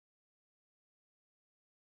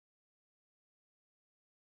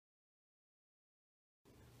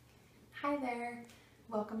Hi there!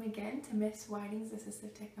 Welcome again to Miss Whiting's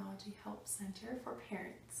Assistive Technology Help Center for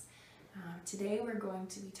Parents. Today we're going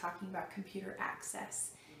to be talking about computer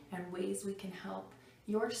access and ways we can help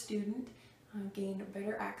your student gain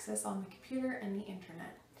better access on the computer and the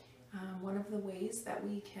internet. One of the ways that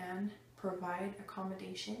we can provide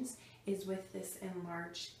accommodations is with this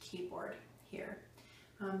enlarged keyboard here.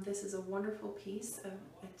 This is a wonderful piece of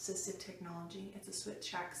assistive technology. It's a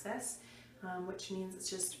switch access, which means it's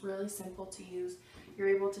just really simple to use. You're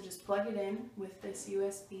able to just plug it in with this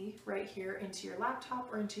USB right here into your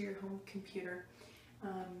laptop or into your home computer.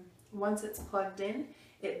 Once it's plugged in,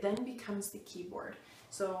 it then becomes the keyboard.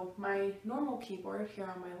 So my normal keyboard here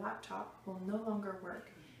on my laptop will no longer work,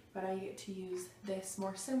 but I get to use this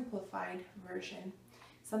more simplified version.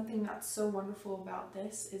 Something that's so wonderful about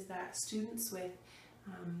this is that students with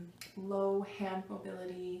low hand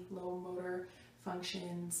mobility, low motor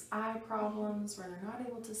functions, eye problems, where they're not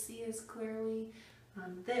able to see as clearly,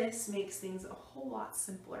 this makes things a whole lot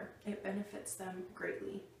simpler. It benefits them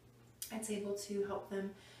greatly. It's able to help them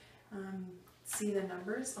see the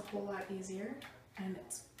numbers a whole lot easier, and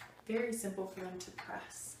it's very simple for them to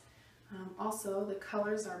press. Also, the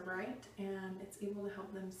colors are bright, and it's able to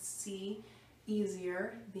help them see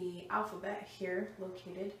easier the alphabet here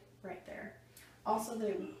located right there. Also,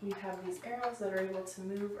 we have these arrows that are able to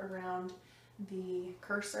move around the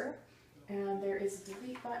cursor, and there is a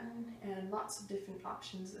delete button and lots of different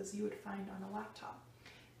options as you would find on a laptop.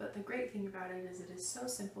 But the great thing about it is so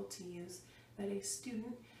simple to use that a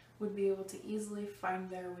student would be able to easily find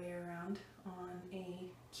their way around on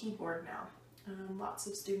a keyboard now. Lots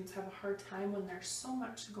of students have a hard time when there's so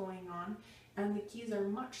much going on, and the keys are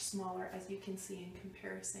much smaller, as you can see in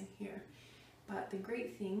comparison here. But the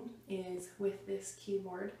great thing is with this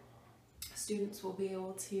keyboard, students will be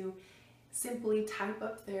able to simply type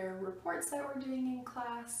up their reports that we're doing in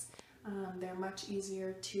class. They're much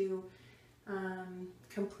easier to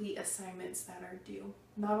complete assignments that are due.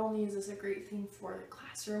 Not only is this a great thing for the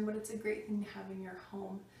classroom, but it's a great thing to have in your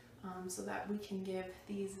home so that we can give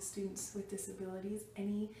these students with disabilities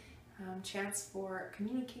any chance for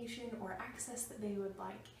communication or access that they would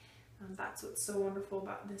like. That's what's so wonderful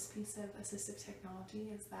about this piece of assistive technology,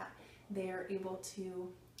 is that they are able to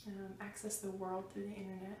access the world through the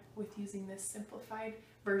internet with using this simplified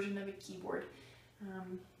version of a keyboard.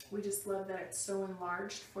 We just love that it's so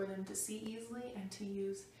enlarged for them to see easily and to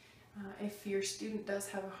use. If your student does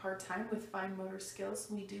have a hard time with fine motor skills,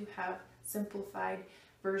 we do have simplified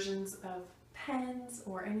versions of pens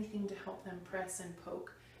or anything to help them press and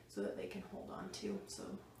poke so that they can hold on to. So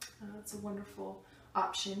it's a wonderful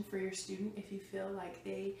option for your student if you feel like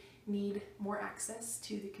they need more access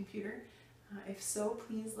to the computer. If so,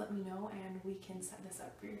 please let me know and we can set this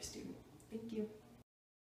up for your student. Thank you.